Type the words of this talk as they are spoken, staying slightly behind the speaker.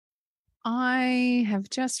I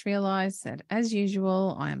have just realised that, as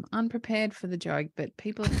usual, I am unprepared for the joke, but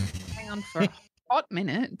people hang on for a hot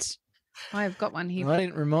minute. I have got one here. I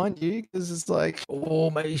didn't remind you because it's like,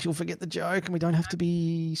 oh, maybe she'll forget the joke and we don't have to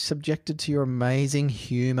be subjected to your amazing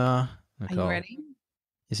humour. Are you ready?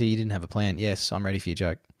 You see, you didn't have a plan. Yes, I'm ready for your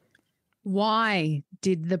joke. Why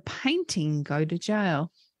did the painting go to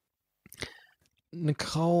jail?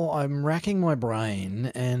 Nicole, I'm racking my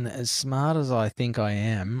brain, and as smart as I think I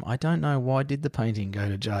am, I don't know why did the painting go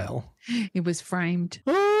to jail. It was framed.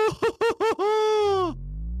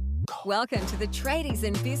 Welcome to the Tradies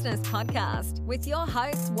in Business podcast with your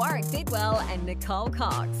hosts Warwick Bidwell and Nicole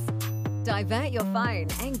Cox. Divert your phone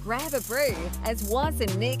and grab a brew as Waz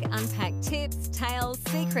and Nick unpack tips, tales,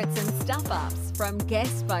 secrets and stuff-ups from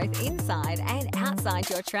guests both inside and outside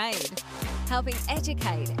your trade, helping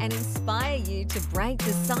educate and inspire you to break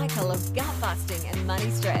the cycle of gut-busting and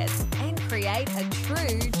money stress and create a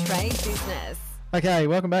true trade business. Okay,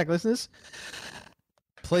 welcome back, listeners.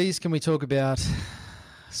 Please, can we talk about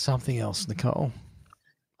something else, Nicole?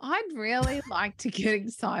 I'd really like to get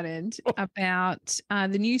excited about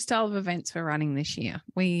the new style of events we're running this year.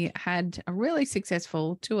 We had a really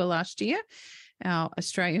successful tour last year, our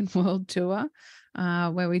Australian World Tour,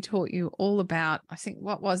 where we taught you all about, I think,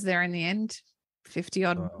 what was there in the end? 50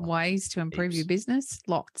 odd ways to improve your business.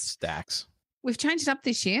 Lots. Stacks. We've changed it up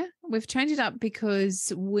this year. We've changed it up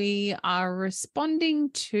because we are responding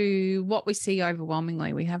to what we see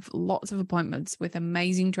overwhelmingly. We have lots of appointments with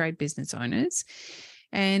amazing trade business owners.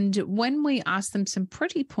 And when we ask them some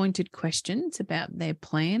pretty pointed questions about their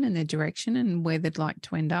plan and their direction and where they'd like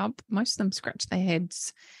to end up, most of them scratch their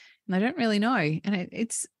heads and they don't really know. And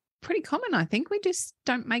it's pretty common, I think. We just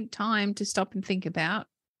don't make time to stop and think about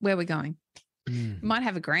where we're going. We might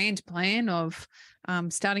have a grand plan of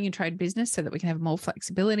starting a trade business so that we can have more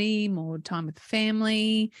flexibility, more time with the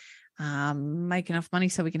family, make enough money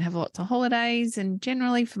so we can have lots of holidays. And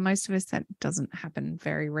generally, for most of us, that doesn't happen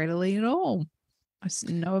very readily at all. I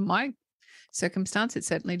know in my circumstance, it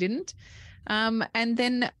certainly didn't. And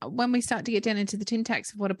then when we start to get down into the tin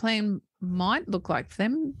tacks of what a plan might look like for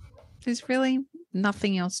them, there's really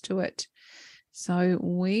nothing else to it. So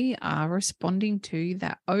we are responding to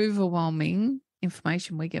that overwhelming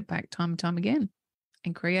information we get back time and time again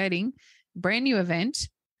and creating a brand new event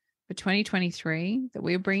for 2023 that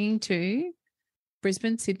we're bringing to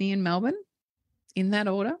Brisbane, Sydney and Melbourne in that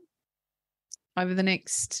order over the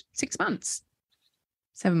next 6 months.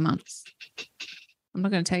 7 months. I'm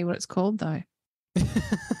not going to tell you what it's called, though.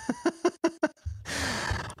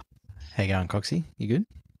 How you going, Coxie? You good?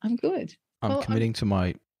 I'm good. I'm committing to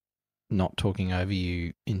my not talking over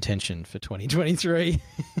you intention for 2023.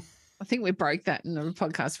 I think we broke that in the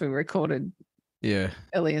podcast we recorded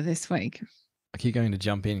earlier this week. I keep going to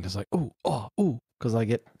jump in because because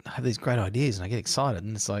I have these great ideas and I get excited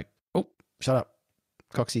and it's like, oh, shut up.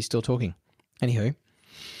 Coxie's still talking. Anywho,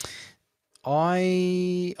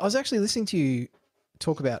 I was actually listening to you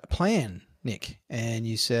talk about a plan, Nick, and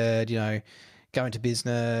you said, go into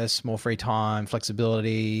business, more free time,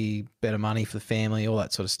 flexibility, better money for the family, all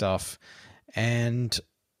that sort of stuff. And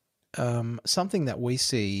something that we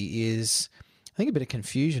see is, I think, a bit of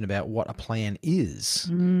confusion about what a plan is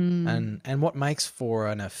and what makes for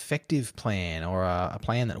an effective plan or a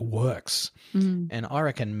plan that works. And I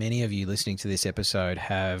reckon many of you listening to this episode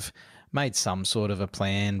have made some sort of a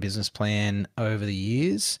plan, business plan over the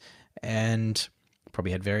years and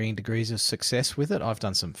probably had varying degrees of success with it. I've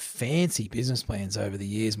done some fancy business plans over the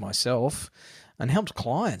years myself and helped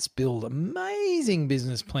clients build amazing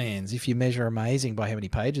business plans, if you measure amazing by how many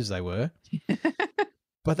pages they were.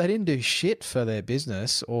 But they didn't do shit for their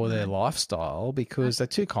business or their lifestyle because they're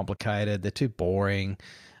too complicated, they're too boring.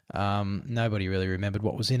 Nobody really remembered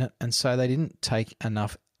what was in it. And so they didn't take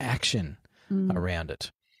enough action around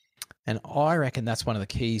it. And I reckon that's one of the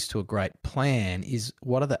keys to a great plan is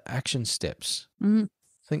what are the action steps? I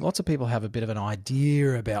think lots of people have a bit of an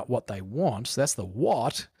idea about what they want. So that's the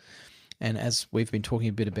what. And as we've been talking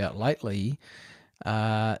a bit about lately,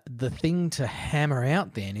 the thing to hammer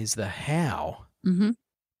out then is the how.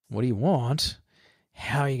 What do you want?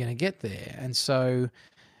 How are you going to get there? And so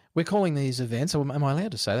we're calling these events. Am I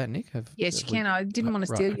allowed to say that, Nick? Yes, you can. I didn't want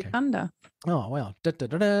to steal your thunder. Oh, wow.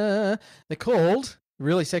 They're called,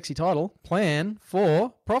 really sexy title, Plan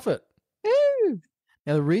for Profit. Ooh.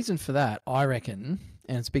 Now, the reason for that, I reckon,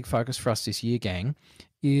 and it's a big focus for us this year, gang,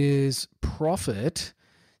 is profit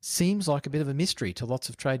seems like a bit of a mystery to lots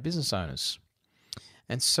of trade business owners.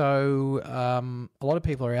 And so a lot of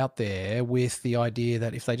people are out there with the idea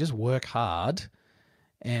that if they just work hard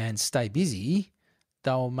and stay busy,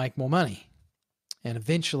 they'll make more money. And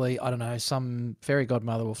eventually, I don't know, some fairy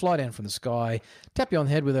godmother will fly down from the sky, tap you on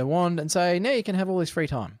the head with her wand and say, now you can have all this free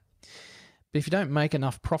time. But if you don't make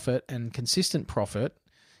enough profit and consistent profit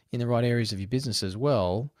in the right areas of your business as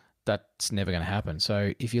well, that's never going to happen.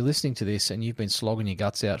 So if you're listening to this and you've been slogging your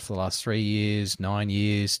guts out for the last 3 years, 9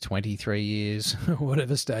 years, 23 years,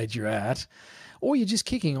 whatever stage you're at, or you're just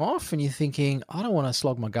kicking off and you're thinking, I don't want to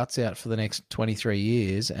slog my guts out for the next 23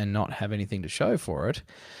 years and not have anything to show for it,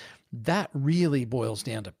 that really boils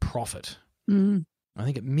down to profit. Mm. I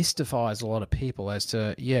think it mystifies a lot of people as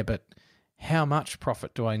to, yeah, but how much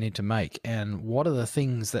profit do I need to make? And what are the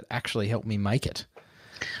things that actually help me make it?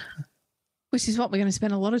 Which is what we're going to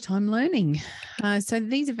spend a lot of time learning. So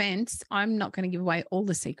these events, I'm not going to give away all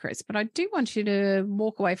the secrets, but I do want you to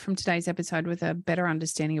walk away from today's episode with a better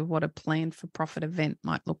understanding of what a plan for profit event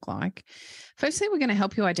might look like. Firstly, we're going to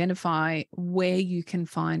help you identify where you can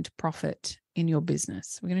find profit in your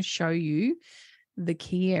business. We're going to show you the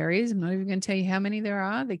key areas. I'm not even going to tell you how many there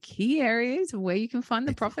are, the key areas of where you can find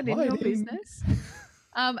the profit in your business.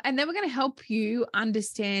 And then we're going to help you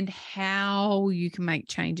understand how you can make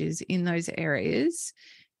changes in those areas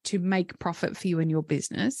to make profit for you in your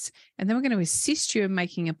business. And then we're going to assist you in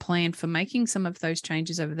making a plan for making some of those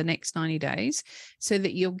changes over the next 90 days so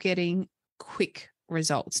that you're getting quick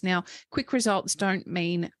results. Now, quick results don't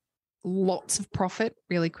mean lots of profit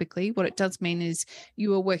really quickly. What it does mean is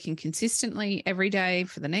you are working consistently every day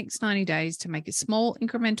for the next 90 days to make a small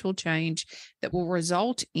incremental change that will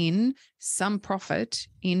result in some profit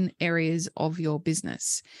in areas of your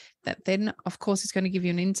business. That then, of course, is going to give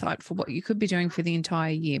you an insight for what you could be doing for the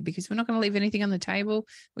entire year, because we're not going to leave anything on the table.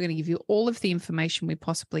 We're going to give you all of the information we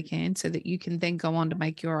possibly can so that you can then go on to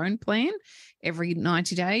make your own plan every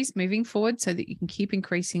 90 days moving forward so that you can keep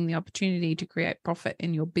increasing the opportunity to create profit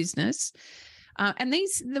in your business. And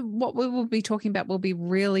what we will be talking about will be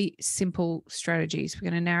really simple strategies.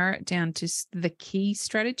 We're going to narrow it down to the key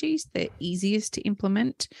strategies, the easiest to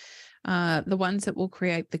implement, the ones that will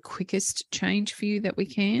create the quickest change for you that we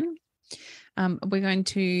can. We're going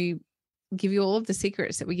to give you all of the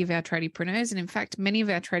secrets that we give our tradiepreneurs. And in fact, many of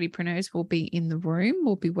our tradiepreneurs will be in the room.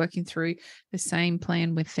 We'll be working through the same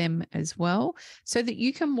plan with them as well, so that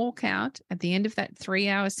you can walk out at the end of that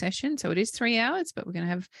 3-hour session. So it is 3 hours, but we're going to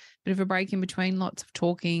have a bit of a break in between, lots of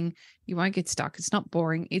talking. You won't get stuck. It's not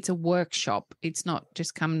boring. It's a workshop. It's not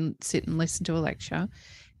just come and sit and listen to a lecture.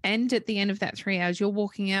 And at the end of that 3 hours, you're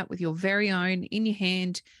walking out with your very own, in your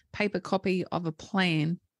hand, paper copy of a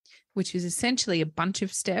plan, which is essentially a bunch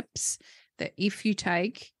of steps that if you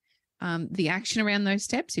take the action around those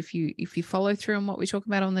steps, if you follow through on what we talk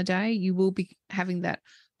about on the day, you will be having that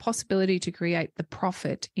possibility to create the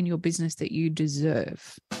profit in your business that you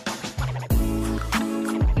deserve.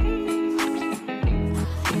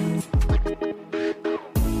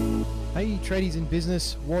 Hey, Tradies in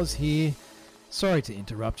Business, Woz here. Sorry to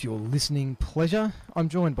interrupt your listening pleasure. I'm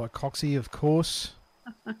joined by Coxie, of course.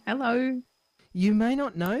 Hello. You may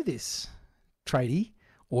not know this, tradie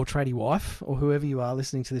or tradie wife or whoever you are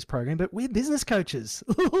listening to this program, but we're business coaches.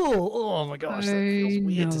 Oh my gosh, that feels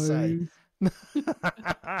weird to say.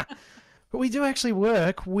 But we do actually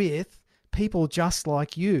work with people just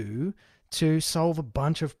like you to solve a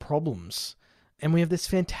bunch of problems. And we have this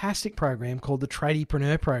fantastic program called the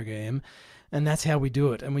Tradiepreneur Program, and that's how we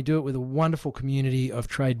do it. And we do it with a wonderful community of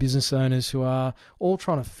trade business owners who are all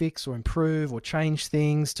trying to fix or improve or change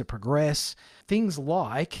things to progress. Things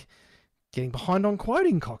like getting behind on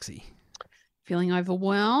quoting, Coxie. Feeling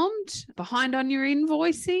overwhelmed, behind on your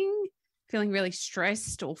invoicing, feeling really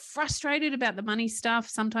stressed or frustrated about the money stuff.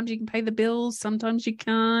 Sometimes you can pay the bills, sometimes you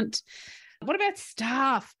can't. What about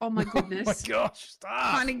staff? Oh my goodness. Oh my gosh,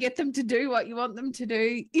 staff. Trying to get them to do what you want them to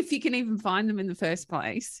do, if you can even find them in the first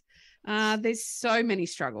place. There's so many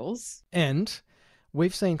struggles. And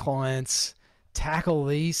we've seen clients tackle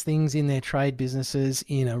these things in their trade businesses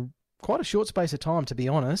in quite a short space of time, to be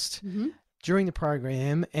honest, during the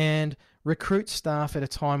program, and recruit staff at a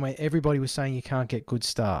time where everybody was saying you can't get good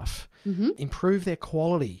staff, improve their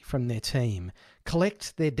quality from their team,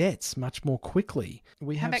 collect their debts much more quickly.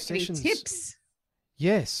 We have sessions. Getting tips?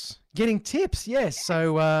 Yes. Getting tips, yes.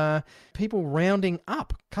 So people rounding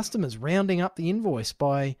up, customers rounding up the invoice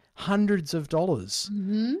by hundreds of dollars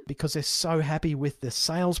because they're so happy with the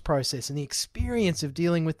sales process and the experience of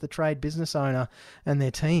dealing with the trade business owner and their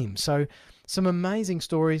team. So some amazing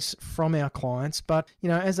stories from our clients. But, you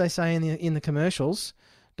know, as they say in the commercials,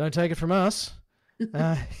 don't take it from us.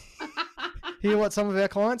 Hear what some of our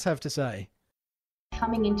clients have to say.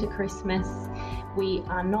 Coming into Christmas, we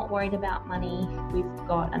are not worried about money. We've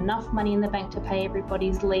got enough money in the bank to pay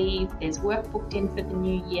everybody's leave. There's work booked in for the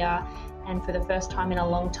new year, And for the first time in a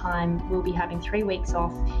long time, we'll be having 3 weeks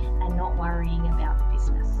off and not worrying about the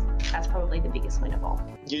business. That's probably the biggest win of all.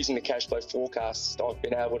 Using the cash flow forecast, I've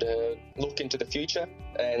been able to look into the future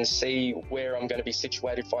and see where I'm going to be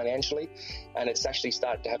situated financially, and it's actually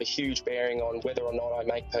started to have a huge bearing on whether or not I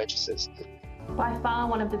make purchases. By far,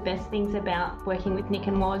 one of the best things about working with Nick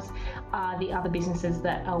and Woz are the other businesses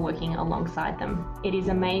that are working alongside them. It is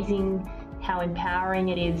amazing how empowering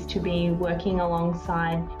it is to be working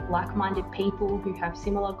alongside like-minded people who have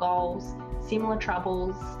similar goals, similar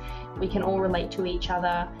troubles. We can all relate to each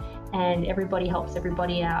other, and everybody helps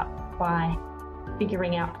everybody out by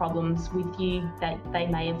figuring out problems with you that they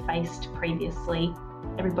may have faced previously.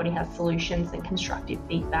 Everybody has solutions and constructive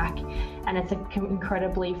feedback, and it's an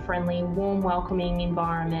incredibly friendly, warm, welcoming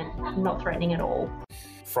environment, not threatening at all.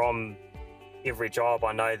 From every job,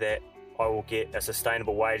 I know that I will get a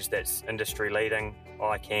sustainable wage that's industry leading.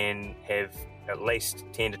 I can have at least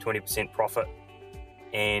 10 to 20% profit,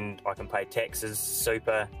 and I can pay taxes,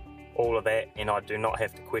 super, all of that, and I do not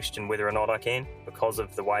have to question whether or not I can because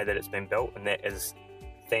of the way that it's been built, and that is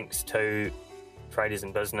thanks to Tradies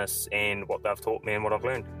in Business and what they've taught me and what I've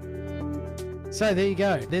learned. So there you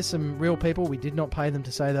go. There's some real people. We did not pay them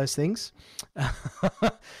to say those things.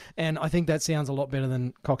 And I think that sounds a lot better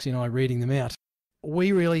than Coxie and I reading them out.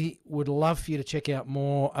 We really would love for you to check out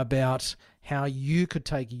more about how you could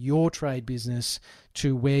take your trade business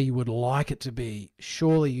to where you would like it to be.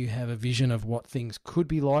 Surely you have a vision of what things could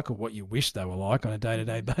be like or what you wish they were like on a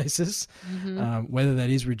day-to-day basis, whether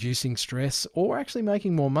that is reducing stress or actually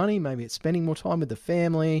making more money. Maybe it's spending more time with the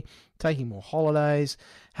family, taking more holidays,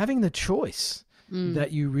 having the choice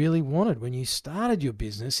that you really wanted when you started your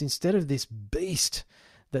business instead of this beast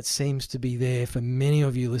that seems to be there for many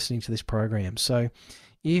of you listening to this program. So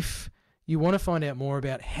if you want to find out more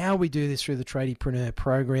about how we do this through the Tradiepreneur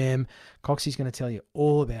program, Coxie's going to tell you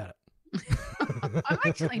all about it. I'm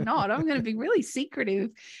actually not. I'm going to be really secretive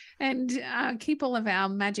and keep all of our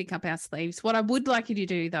magic up our sleeves. What I would like you to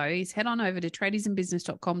do, though, is head on over to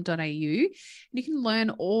tradiesinbusiness.com.au, and you can learn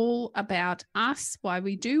all about us, why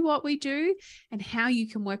we do what we do, and how you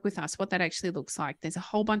can work with us, what that actually looks like. There's a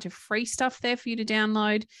whole bunch of free stuff there for you to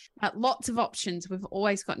download, lots of options. We've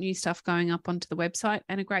always got new stuff going up onto the website,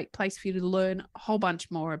 and a great place for you to learn a whole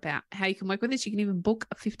bunch more about how you can work with us. You can even book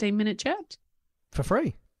a 15-minute chat. For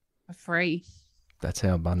free. Free. That's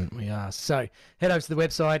how abundant we are. So head over to the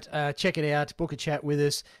website, check it out, book a chat with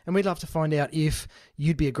us, and we'd love to find out if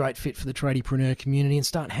you'd be a great fit for the Tradiepreneur community and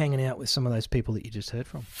start hanging out with some of those people that you just heard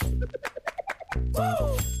from.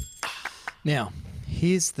 Now,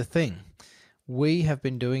 here's the thing. We have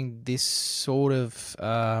been doing this sort of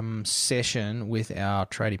session with our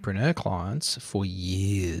Tradiepreneur clients for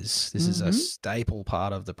years. This is a staple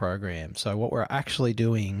part of the program. So what we're actually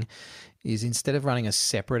doing is, instead of running a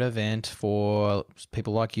separate event for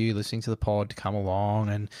people like you listening to the pod to come along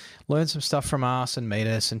and learn some stuff from us and meet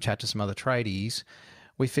us and chat to some other tradies,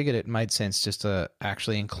 we figured it made sense just to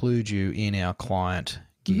actually include you in our client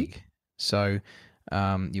gig. So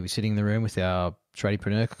you'll be sitting in the room with our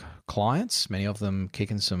Tradiepreneur clients, many of them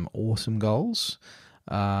kicking some awesome goals.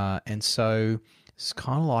 And so it's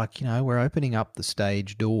kind of like, we're opening up the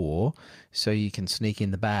stage door so you can sneak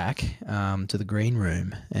in the back to the green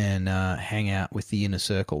room and hang out with the inner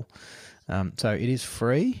circle. So it is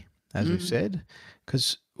free, as we've said,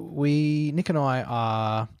 because Nick and I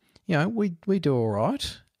are, we do all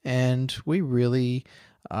right, and we really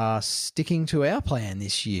are sticking to our plan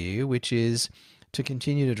this year, which is to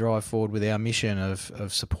continue to drive forward with our mission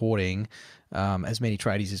of supporting as many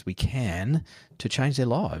tradies as we can to change their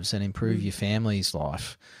lives and improve your family's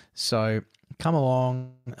life. So come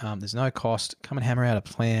along. There's no cost. Come and hammer out a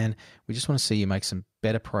plan. We just want to see you make some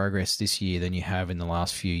better progress this year than you have in the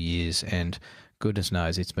last few years. And goodness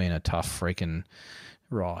knows it's been a tough freaking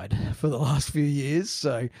ride for the last few years.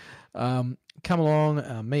 So come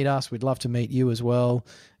along, meet us. We'd love to meet you as well.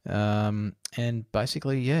 And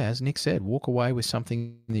basically, as Nick said, walk away with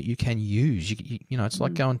something that you can use. It's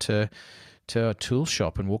like going to a tool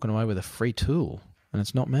shop and walking away with a free tool, and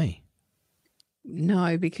it's not me.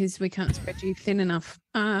 No, because we can't spread you thin enough.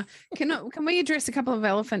 Can we address a couple of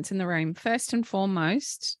elephants in the room? First and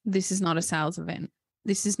foremost, this is not a sales event.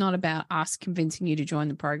 This is not about us convincing you to join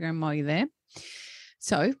the program while you're there.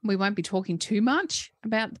 So we won't be talking too much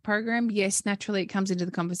about the program. Yes, naturally it comes into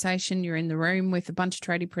the conversation. You're in the room with a bunch of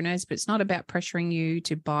tradiepreneurs, but it's not about pressuring you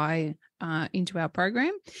to buy into our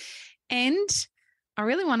program. And I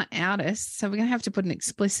really want to out us, so we're going to have to put an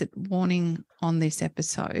explicit warning on this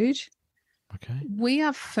episode. Okay. We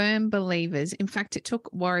are firm believers. In fact, it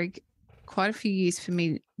took Warwick quite a few years for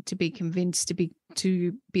me to be convinced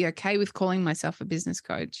to be okay with calling myself a business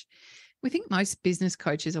coach, We think most business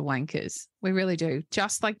coaches are wankers. We really do.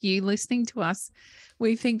 Just like you listening to us,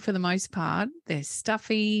 we think for the most part, they're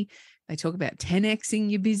stuffy. They talk about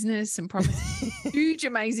 10xing your business and promise huge,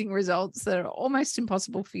 amazing results that are almost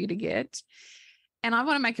impossible for you to get. And I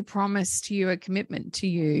want to make a promise to you, a commitment to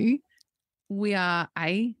you. We are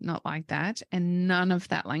not like that, and none of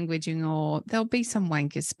that languaging, or there'll be some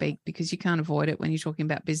wanker speak because you can't avoid it when you're talking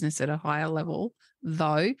about business at a higher level.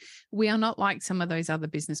 Though we are not like some of those other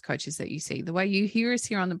business coaches that you see. The way you hear us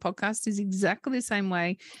here on the podcast is exactly the same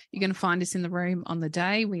way you're going to find us in the room on the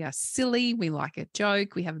day. We are silly. We like a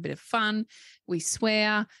joke. We have a bit of fun. We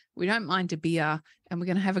swear. We don't mind a beer. And we're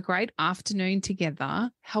going to have a great afternoon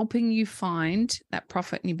together, helping you find that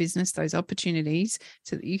profit in your business, those opportunities,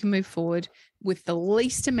 so that you can move forward with the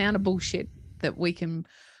least amount of bullshit that we can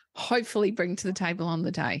hopefully bring to the table on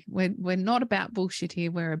the day. We're not about bullshit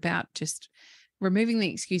here. We're about just removing the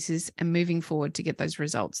excuses and moving forward to get those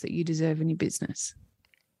results that you deserve in your business.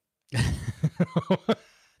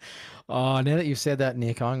 Oh, now that you've said that,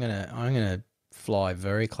 Nick, I'm gonna fly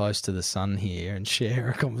very close to the sun here and share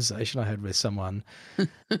a conversation I had with someone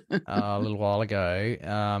a little while ago.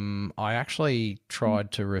 I actually tried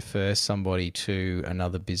to refer somebody to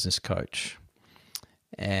another business coach,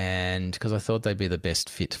 and because I thought they'd be the best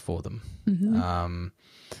fit for them. Mm-hmm.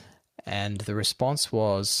 And the response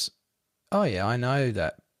was, "Oh yeah, I know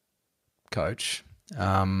that coach,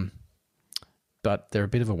 but they're a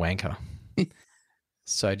bit of a wanker.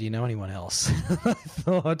 So do you know anyone else?" I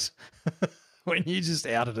thought, when you just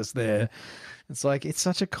outed us there, it's like, it's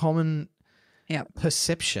such a common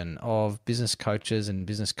perception of business coaches and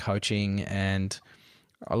business coaching. And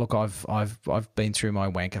look, I've been through my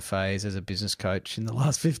wanker phase as a business coach in the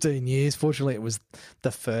last 15 years. Fortunately, it was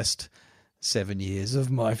the first 7 years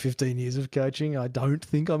of my 15 years of coaching. I don't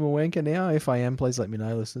think I'm a wanker now. If I am, please let me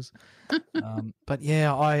know, listeners. But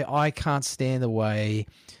yeah, I can't stand the way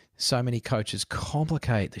so many coaches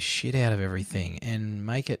complicate the shit out of everything and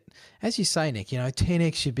make it, as you say, Nick,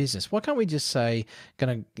 10x your business. Why can't we just say,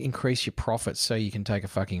 going to increase your profits so you can take a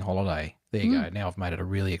fucking holiday? There you go. Now I've made it a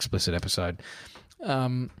really explicit episode.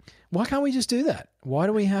 Why can't we just do that? Why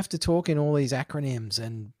do we have to talk in all these acronyms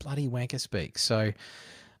and bloody wanker speak? So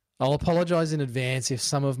I'll apologise in advance if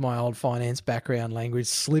some of my old finance background language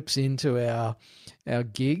slips into our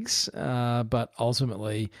gigs, but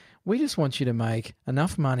ultimately we just want you to make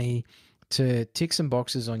enough money to tick some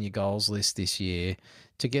boxes on your goals list this year,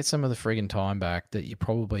 to get some of the friggin' time back that you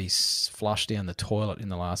probably flushed down the toilet in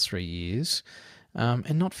the last 3 years,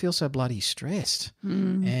 and not feel so bloody stressed.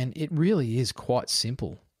 And it really is quite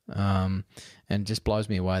simple, and just blows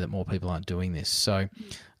me away that more people aren't doing this. So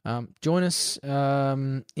join us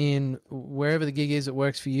in wherever the gig is that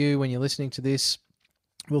works for you when you're listening to this.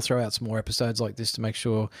 We'll throw out some more episodes like this to make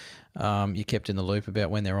sure you're kept in the loop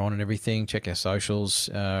about when they're on and everything. Check our socials.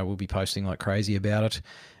 We'll be posting like crazy about it.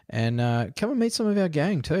 And come and meet some of our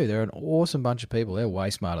gang too. They're an awesome bunch of people. They're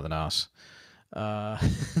way smarter than us.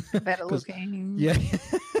 Better looking. Yeah.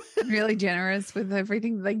 Really generous with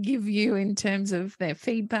everything they give you in terms of their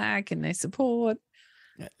feedback and their support.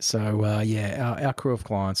 So, our crew of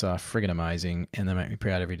clients are friggin' amazing, and they make me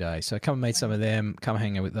proud every day. So come and meet some of them, come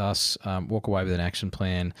hang out with us, walk away with an action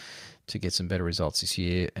plan to get some better results this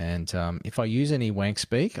year. And if I use any wank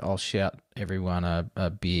speak, I'll shout everyone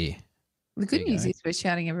a beer. The good news is we're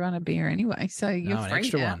shouting everyone a beer anyway, so you're free an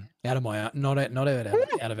extra now. one out of my not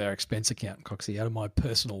out of our expense account, Coxie, out of my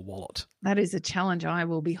personal wallet. That is a challenge I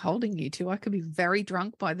will be holding you to. I could be very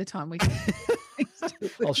drunk by the time we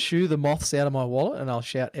I'll shoo the moths out of my wallet and I'll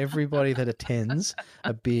shout everybody that attends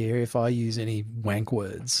a beer if I use any wank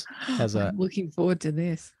words. I'm looking forward to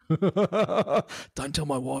this. Don't tell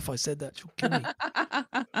my wife I said that. She'll kill me.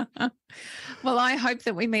 Well, I hope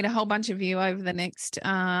that we meet a whole bunch of you over the next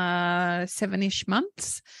 7-ish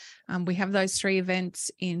months. We have those 3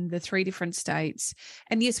 events in the 3 different states.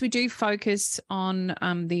 And yes, we do focus on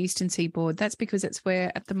the Eastern Seaboard. That's because it's where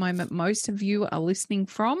at the moment most of you are listening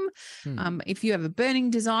from. If you have a burning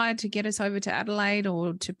desire to get us over to Adelaide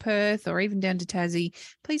or to Perth or even down to Tassie,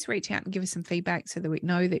 please reach out and give us some feedback so that we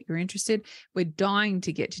know that you're interested. We're dying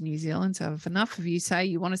to get to New Zealand. So if enough of you say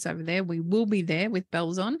you want us over there, we will be there with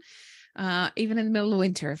bells on. Even in the middle of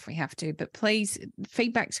winter if we have to. But please,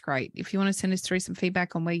 feedback's great. If you want to send us through some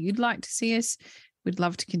feedback on where you'd like to see us, we'd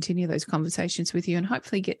love to continue those conversations with you and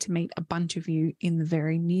hopefully get to meet a bunch of you in the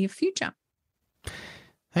very near future.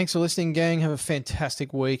 Thanks for listening, gang. Have a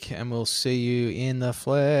fantastic week, and we'll see you in the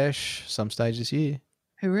flesh some stage this year.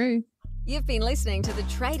 Hooroo. You've been listening to the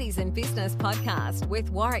Tradies in Business podcast with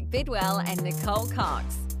Warwick Bidwell and Nicole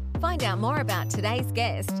Cox. Find out more about today's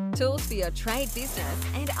guest, tools for your trade business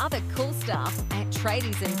and other cool stuff at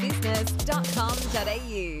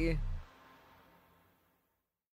tradiesandbusiness.com.au.